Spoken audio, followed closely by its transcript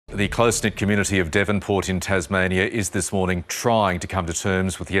The close-knit community of Devonport in Tasmania is this morning trying to come to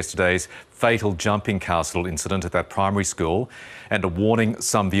terms with yesterday's fatal jumping castle incident at that primary school, and a warning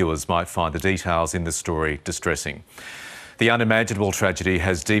some viewers might find the details in this story distressing. The unimaginable tragedy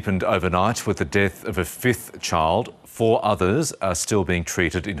has deepened overnight with the death of a fifth child. 4 others are still being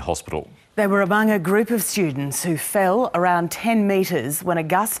treated in hospital. They were among a group of students who fell around 10 metres when a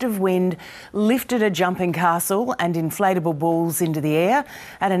gust of wind lifted a jumping castle and inflatable balls into the air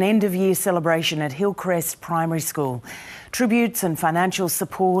at an end-of-year celebration at Hillcrest Primary School. Tributes and financial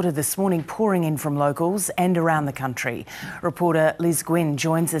support are this morning pouring in from locals and around the country. Reporter Liz Gwynn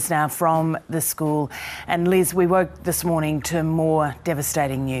joins us now from the school. And Liz, we woke this morning to more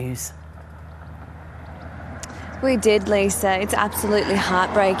devastating news. We did, Lisa. It's absolutely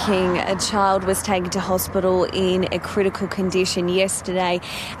heartbreaking. A child was taken to hospital in a critical condition yesterday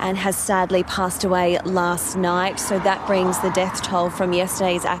and has sadly passed away last night. So that brings the death toll from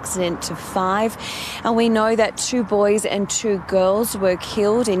yesterday's accident to 5. And we know that 2 boys and 2 girls were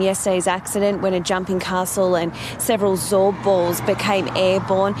killed in yesterday's accident when a jumping castle and several Zorb balls became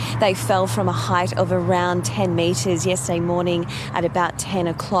airborne. They fell from a height of around 10 metres yesterday morning at about 10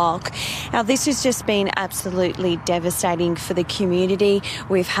 o'clock. Now, this has just been absolutely devastating for the community.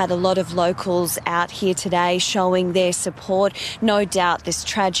 We've had a lot of locals out here today showing their support. No doubt this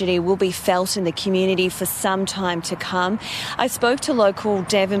tragedy will be felt in the community for some time to come. I spoke to local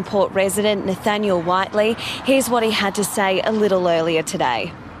Devonport resident Nathaniel Whiteley. Here's what he had to say a little earlier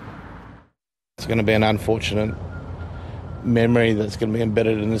today. It's going to be an unfortunate memory that's going to be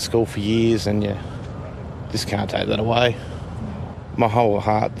embedded in the school for years, and you just can't take that away. My whole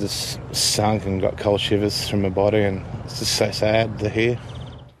heart just sunk and got cold shivers through my body, and it's just so sad to hear.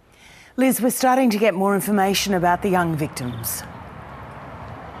 Liz, we're starting to get more information about the young victims.